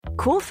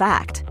Cool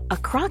fact, a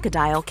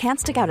crocodile can't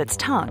stick out its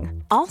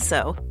tongue.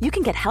 Also, you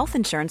can get health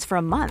insurance for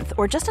a month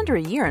or just under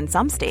a year in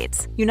some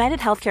states. United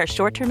Healthcare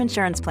short-term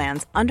insurance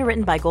plans,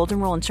 underwritten by Golden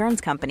Rule Insurance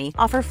Company,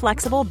 offer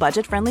flexible,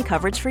 budget-friendly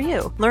coverage for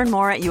you. Learn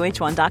more at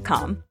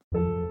uh1.com.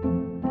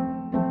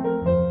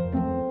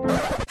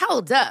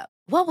 Hold up.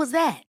 What was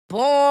that?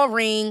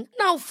 Boring.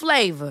 No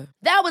flavor.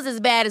 That was as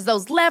bad as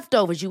those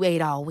leftovers you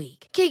ate all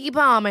week. Keke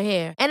Palmer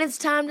here. And it's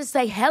time to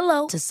say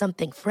hello to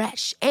something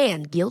fresh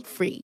and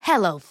guilt-free.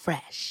 Hello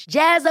Fresh.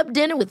 Jazz up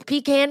dinner with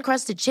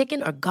pecan-crusted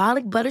chicken or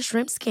garlic butter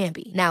shrimp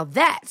scampi. Now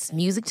that's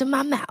music to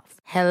my mouth.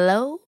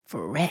 Hello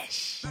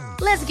Fresh.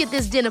 Let's get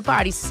this dinner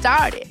party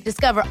started.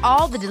 Discover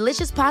all the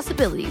delicious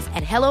possibilities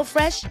at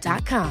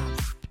hellofresh.com.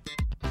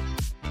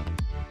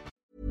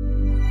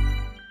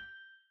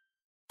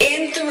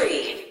 In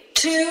 3,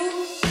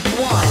 2,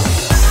 1.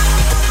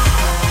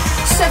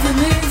 7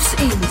 moves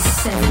in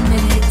 7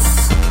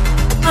 minutes.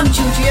 I'm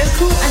Georgie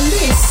Okell and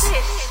this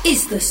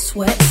is the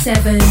Sweat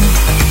 7. You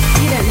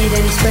don't need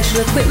any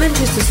special equipment,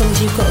 just as long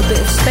as you've got a bit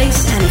of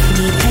space, and if you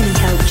need any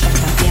help, check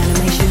out the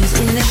animations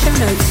in the show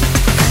notes.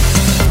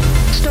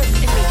 Stop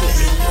immediately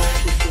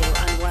if you feel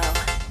unwell.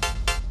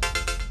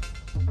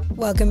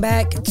 Welcome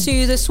back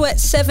to the Sweat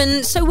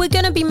 7. So we're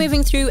going to be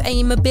moving through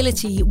a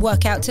mobility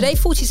workout today.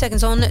 40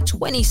 seconds on,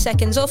 20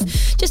 seconds off,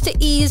 just to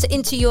ease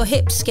into your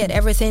hips, get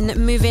everything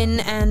moving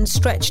and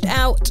stretched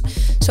out.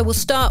 So we'll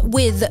start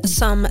with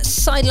some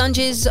side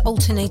lunges,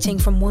 alternating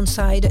from one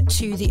side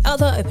to the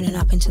other, opening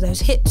up into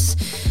those hips.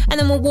 And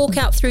then we'll walk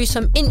out through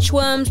some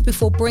inchworms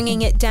before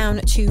bringing it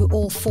down to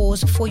all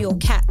fours for your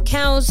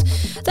cat-cows.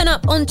 Then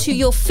up onto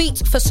your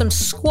feet for some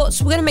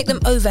squats. We're going to make them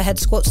overhead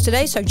squats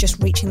today, so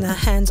just reaching the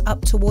hands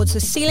up towards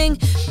the ceiling.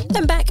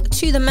 Then back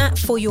to the mat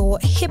for your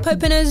hip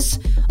openers,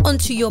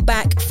 onto your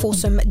back for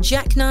some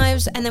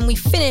jackknives, and then we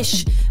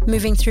finish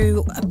moving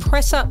through a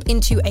press up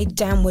into a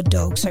downward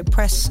dog. So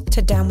press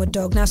to downward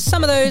dog. Now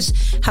some of those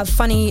have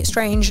funny,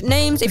 strange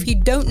names. If you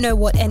don't know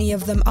what any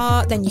of them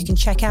are, then you can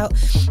check out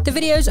the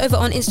videos over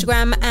on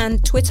Instagram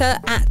and Twitter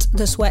at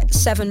the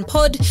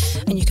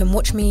Sweat7Pod, and you can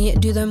watch me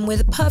do them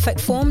with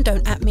perfect form.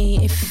 Don't at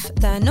me if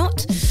they're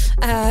not.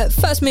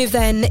 First move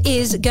then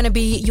is going to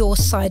be your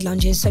side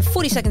lunges. So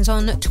 40 seconds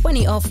on,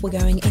 20 off. We're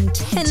going in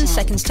 10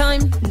 seconds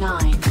time.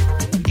 9,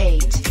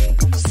 8,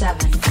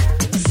 7,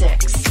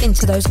 6.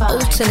 Into those 5,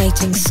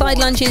 alternating side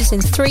lunges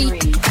in 3,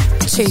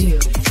 2,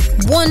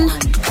 1.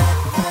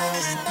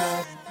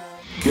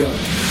 Go.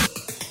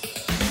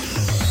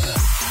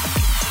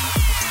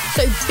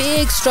 So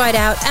big stride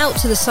out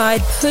to the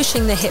side,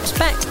 pushing the hips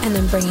back and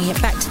then bringing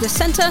it back to the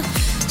center.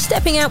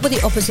 Stepping out with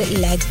the opposite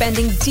leg,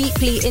 bending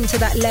deeply into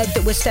that leg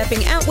that we're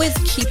stepping out with,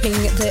 keeping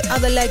the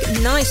other leg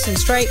nice and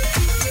straight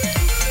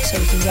so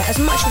we can get as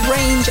much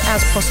range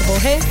as possible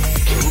here.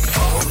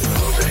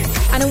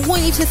 And I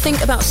want you to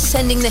think about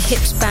sending the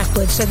hips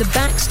backwards so the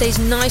back stays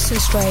nice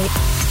and straight.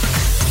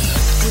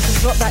 We can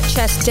drop that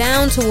chest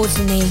down towards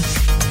the knee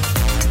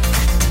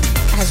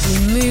as we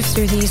move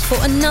through these for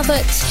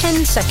another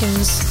 10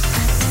 seconds.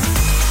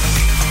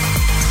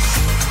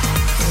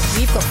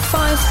 We've got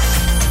 5,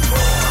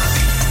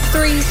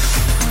 3,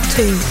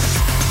 2,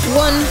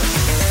 1.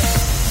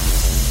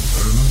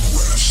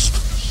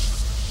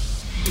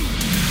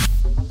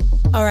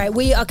 All right,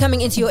 we are coming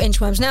into your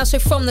inchworms now. So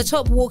from the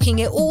top, walking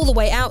it all the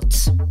way out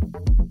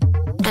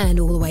and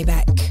all the way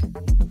back.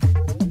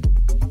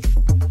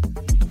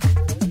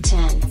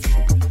 10,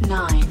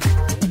 9,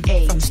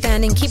 8. From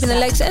standing, keeping the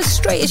legs as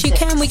straight as you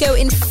can. We go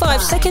in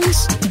 5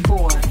 seconds.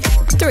 4,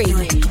 3,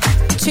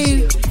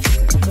 2,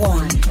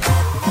 1.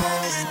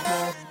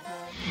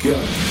 Go.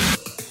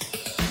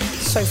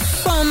 So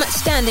from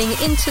standing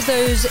into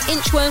those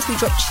inchworms, we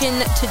drop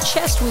chin to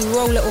chest, we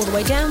roll it all the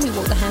way down, we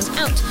walk the hands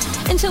out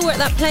until we're at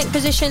that plank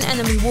position, and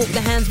then we walk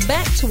the hands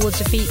back towards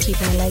the feet,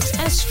 keeping the legs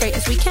as straight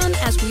as we can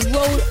as we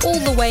roll all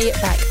the way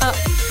back up,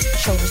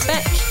 shoulders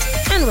back,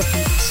 and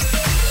repeat.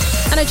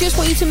 And I just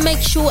want you to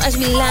make sure as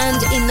we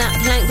land in that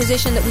plank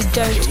position that we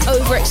don't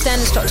overextend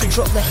and start to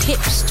drop the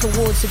hips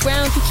towards the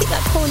ground. We keep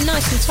that core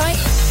nice and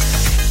tight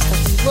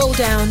as we roll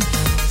down,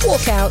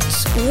 walk out,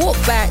 walk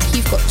back.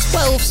 You've got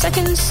 12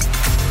 seconds.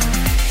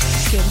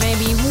 Good,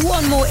 maybe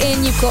one more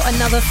in. You've got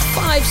another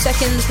 5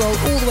 seconds. Roll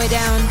all the way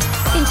down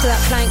into that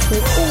plank.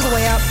 Walk all the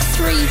way up.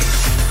 3,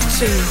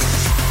 2,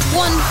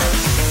 1.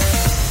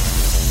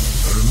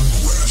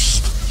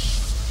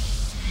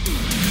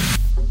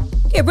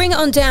 Yeah, bring it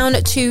on down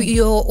to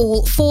your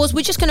all fours.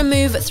 We're just going to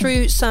move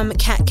through some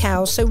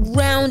cat-cows. So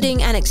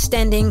rounding and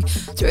extending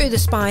through the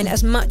spine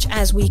as much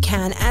as we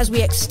can. As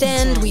we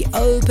extend, we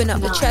open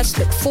up the chest,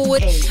 look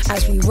forward.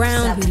 As we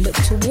round, we look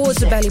towards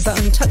the belly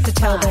button, tuck the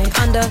tailbone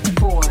under.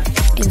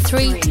 In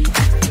 3,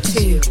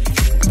 2,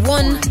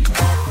 1.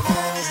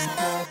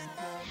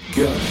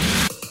 Go.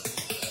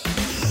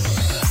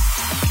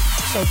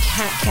 So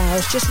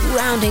cat-cows, just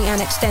rounding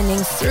and extending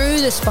through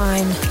the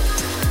spine.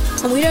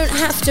 And we don't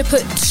have to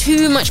put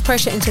too much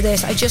pressure into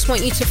this. I just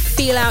want you to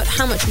feel out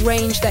how much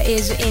range there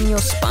is in your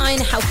spine,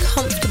 how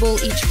comfortable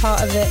each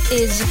part of it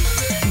is.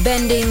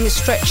 Bending,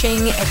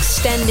 stretching,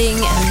 extending,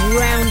 and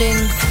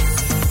rounding.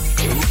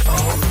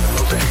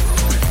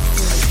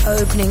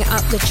 opening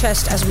up the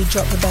chest as we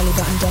drop the belly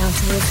button down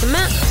towards the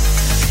mat.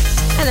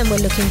 And then we're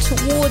looking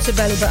towards the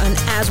belly button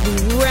as we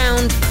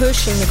round,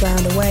 pushing the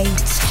ground away.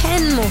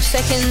 10 more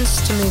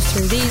seconds to move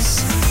through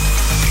these.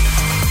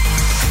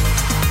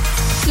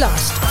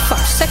 Last 5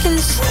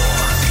 seconds.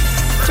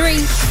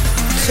 3,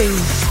 2,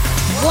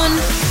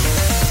 1.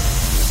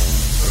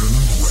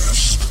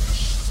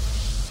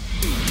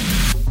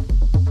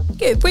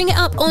 Good. Bring it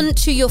up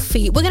onto your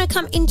feet. We're going to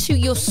come into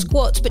your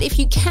squats, but if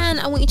you can,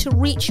 I want you to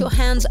reach your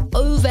hands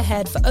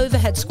overhead for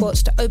overhead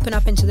squats to open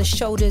up into the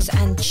shoulders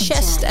and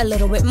chest 10, a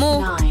little bit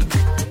more. 9,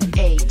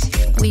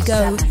 8, We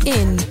go 7,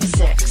 in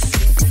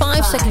 6,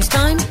 5 seconds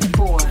time.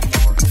 4,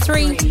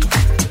 3,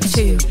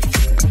 2,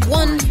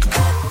 1.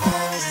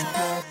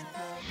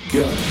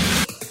 Go.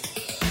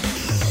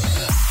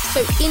 So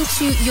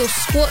into your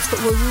squats, but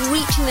we're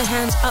reaching the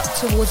hands up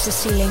towards the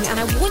ceiling. And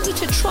I want you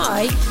to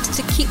try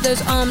to keep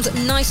those arms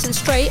nice and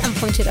straight and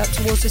pointed up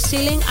towards the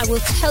ceiling. I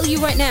will tell you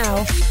right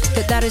now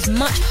that that is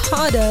much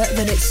harder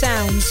than it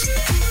sounds.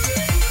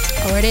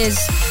 Or it is.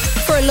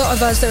 For a lot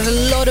of us, there's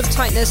a lot of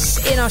tightness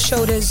in our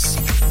shoulders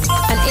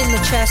and in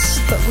the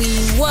chest, but we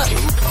work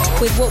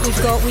with what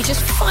we've got. We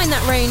just find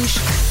that range,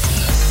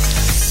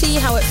 see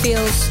how it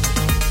feels.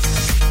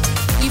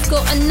 You've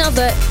got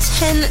another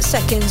 10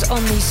 seconds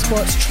on these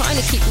squats, trying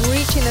to keep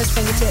reaching those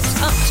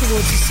fingertips up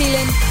towards the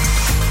ceiling.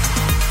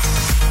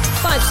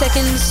 5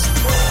 seconds.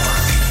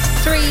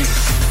 3,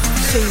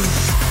 2,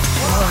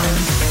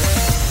 1.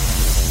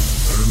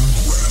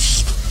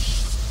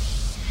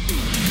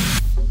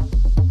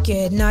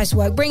 Good, nice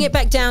work. Bring it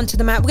back down to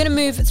the mat. We're going to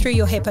move through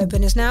your hip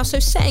openers now. So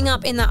setting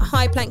up in that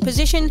high plank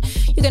position,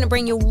 you're going to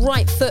bring your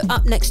right foot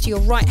up next to your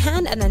right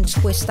hand and then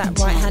twist that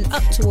right hand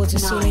up towards the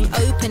ceiling,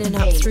 opening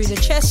up through the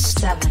chest.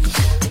 7,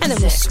 And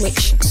then we'll 6,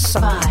 switch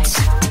sides.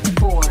 5,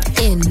 4,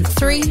 In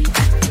 3,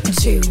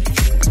 2,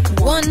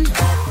 1.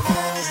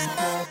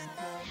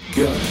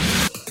 Go.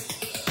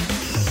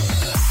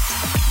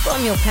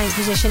 From your plank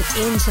position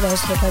into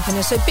those hip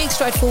openers. So big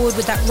stride forward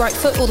with that right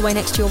foot all the way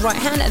next to your right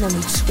hand, and then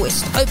we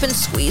twist open,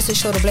 squeeze the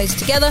shoulder blades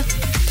together.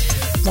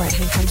 Right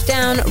hand comes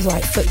down,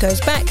 right foot goes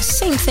back.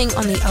 Same thing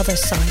on the other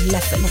side.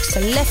 Left foot next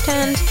to left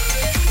hand.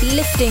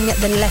 Lifting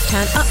the left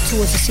hand up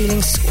towards the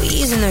ceiling,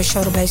 squeezing those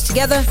shoulder blades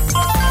together.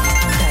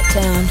 Back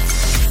down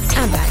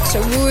and back.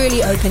 So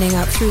really opening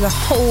up through the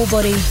whole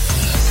body.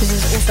 This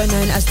is also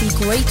known as the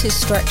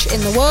greatest stretch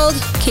in the world.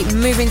 Keep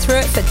moving through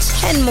it for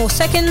 10 more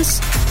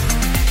seconds.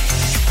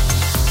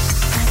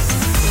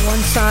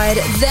 One side,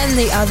 then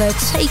the other,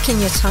 taking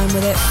your time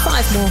with it.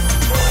 5 more.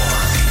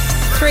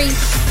 3,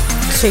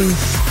 2,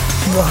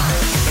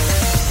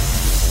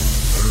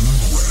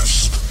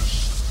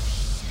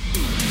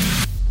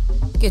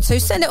 1. Good, so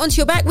send it onto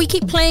your back. We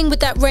keep playing with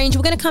that range.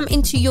 We're going to come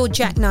into your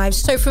jackknives.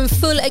 So from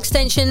full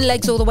extension,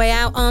 legs all the way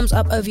out, arms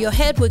up over your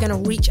head. We're going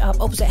to reach up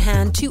opposite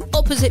hand to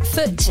opposite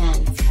foot.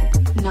 10,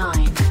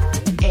 9,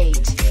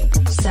 8,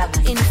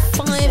 7. In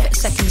 5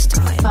 seconds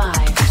time.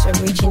 5. So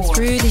reaching 4,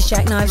 through these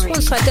jackknives, 3,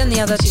 one side then the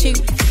other. 2,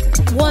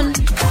 1.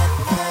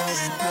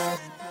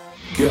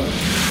 Go.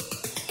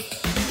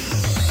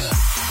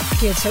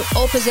 Good, so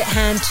opposite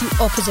hand to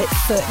opposite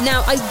foot.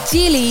 Now,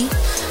 ideally,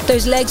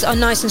 those legs are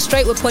nice and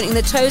straight. We're pointing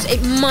the toes.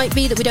 It might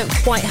be that we don't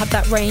quite have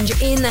that range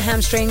in the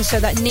hamstring, so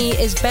that knee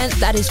is bent.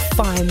 That is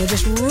fine. We're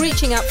just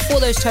reaching up for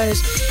those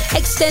toes,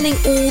 extending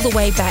all the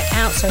way back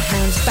out. So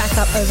hands back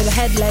up over the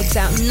head, legs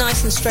out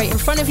nice and straight in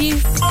front of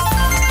you.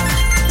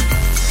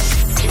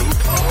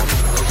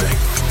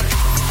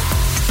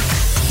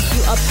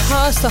 You are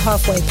past the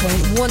halfway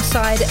point. One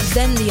side,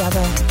 then the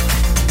other.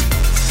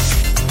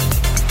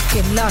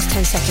 Good, last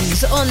 10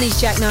 seconds on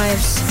these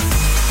jackknives.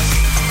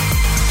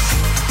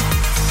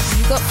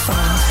 You got 5,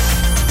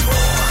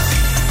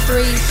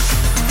 3,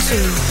 2,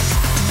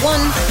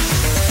 1.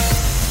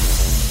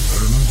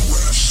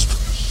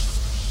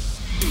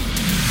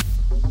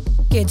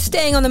 Good,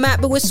 staying on the mat,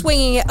 but we're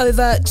swinging it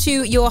over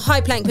to your high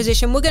plank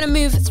position. We're going to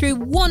move through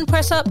one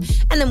press up,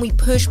 and then we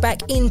push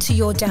back into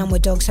your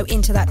downward dog. So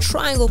into that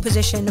triangle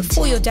position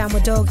for your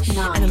downward dog,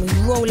 9, and then we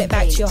roll it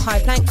back 8, to your high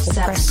plank for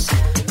 7, press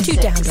to 6,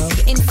 down dog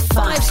in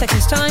 5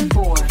 seconds time.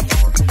 4,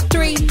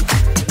 3,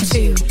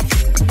 2,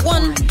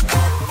 1.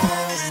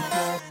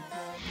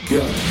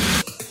 Go.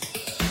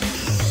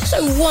 So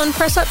one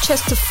press up,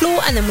 chest to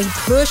floor, and then we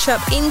push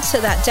up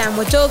into that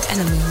downward dog, and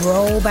then we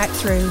roll back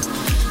through.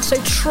 So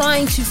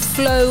trying to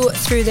flow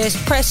through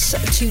this press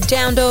to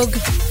down dog.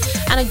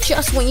 And I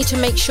just want you to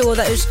make sure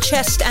that those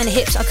chest and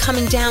hips are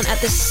coming down at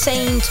the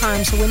same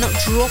time, so we're not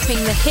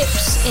dropping the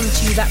hips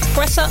into that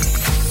press up.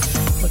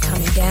 We're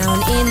coming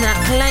down in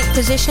that plank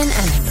position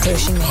and then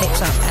pushing the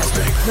hips up as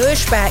we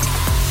push back,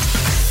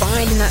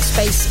 finding that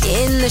space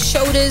in the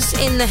shoulders,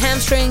 in the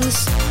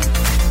hamstrings.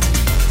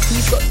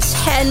 You've got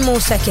 10 more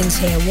seconds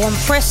here. One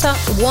press up,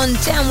 one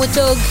downward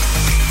dog.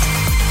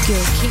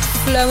 Good, keep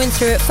flowing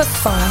through it for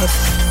 5,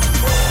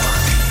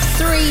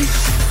 3,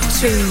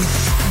 2,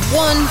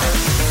 1.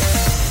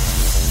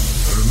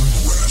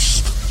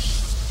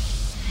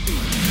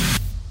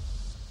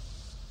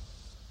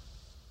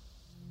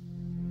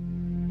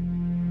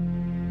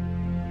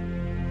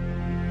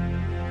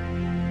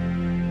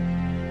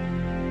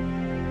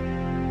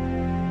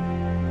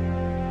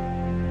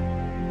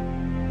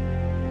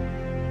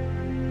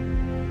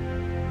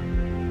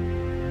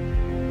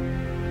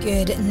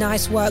 good.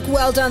 Nice work.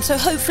 Well done. So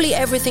hopefully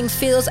everything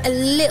feels a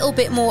little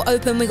bit more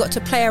open. We got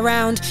to play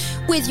around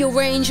with your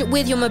range,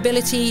 with your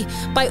mobility.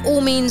 By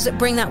all means,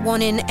 bring that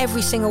one in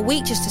every single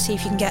week just to see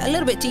if you can get a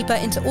little bit deeper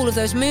into all of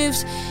those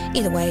moves.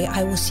 Either way,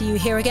 I will see you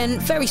here again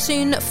very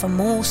soon for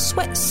more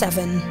Sweat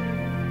 7.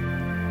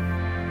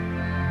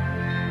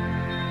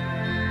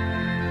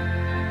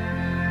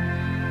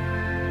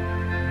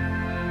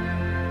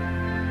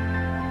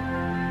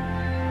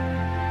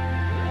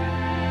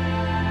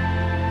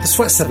 The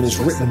Sweat 7 is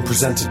written and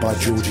presented by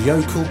Georgie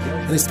Oakle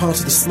and is part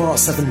of the Smart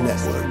 7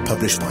 network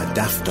published by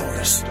Daft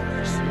Doris.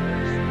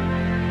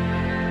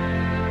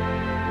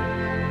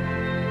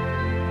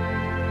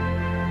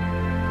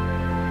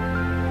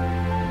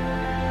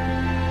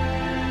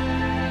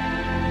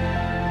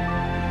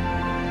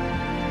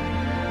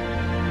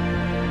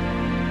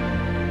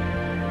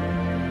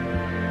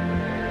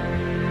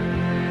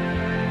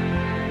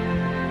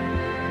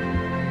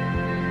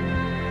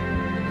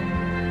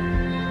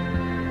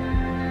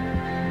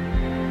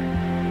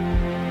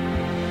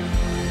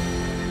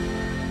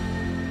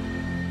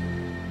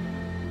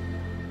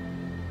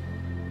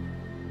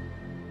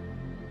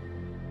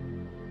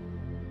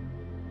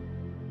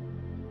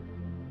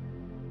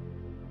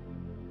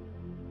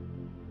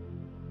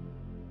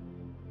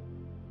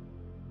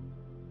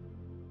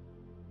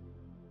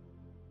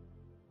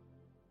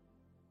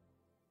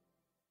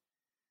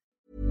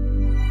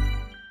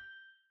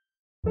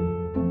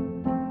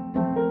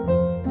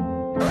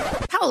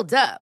 Hold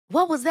up.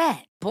 What was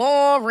that?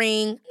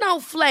 Boring.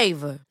 No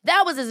flavor.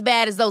 That was as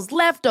bad as those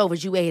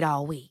leftovers you ate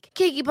all week.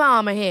 Keke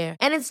Palmer here,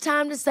 and it's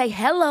time to say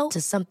hello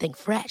to something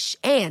fresh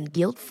and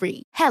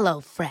guilt-free.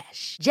 Hello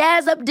Fresh.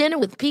 Jazz up dinner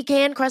with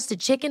pecan-crusted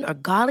chicken or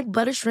garlic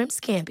butter shrimp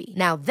scampi.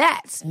 Now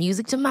that's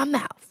music to my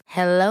mouth.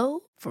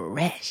 Hello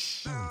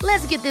Fresh.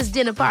 Let's get this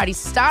dinner party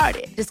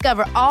started.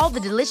 Discover all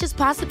the delicious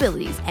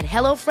possibilities at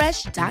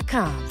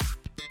HelloFresh.com.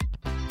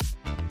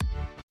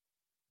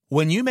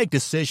 When you make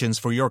decisions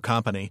for your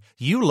company,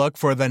 you look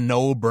for the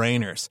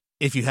no-brainers.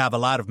 If you have a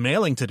lot of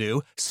mailing to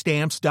do,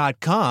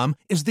 Stamps.com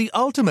is the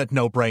ultimate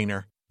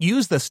no-brainer.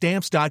 Use the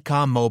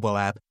Stamps.com mobile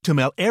app to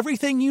mail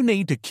everything you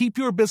need to keep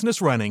your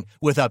business running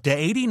with up to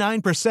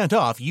 89%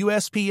 off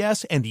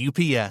USPS and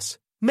UPS.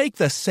 Make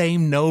the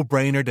same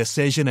no-brainer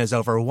decision as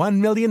over 1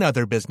 million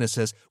other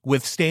businesses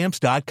with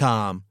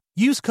Stamps.com.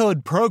 Use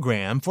code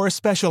PROGRAM for a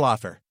special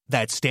offer.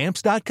 That's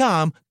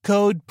Stamps.com,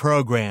 code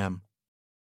PROGRAM.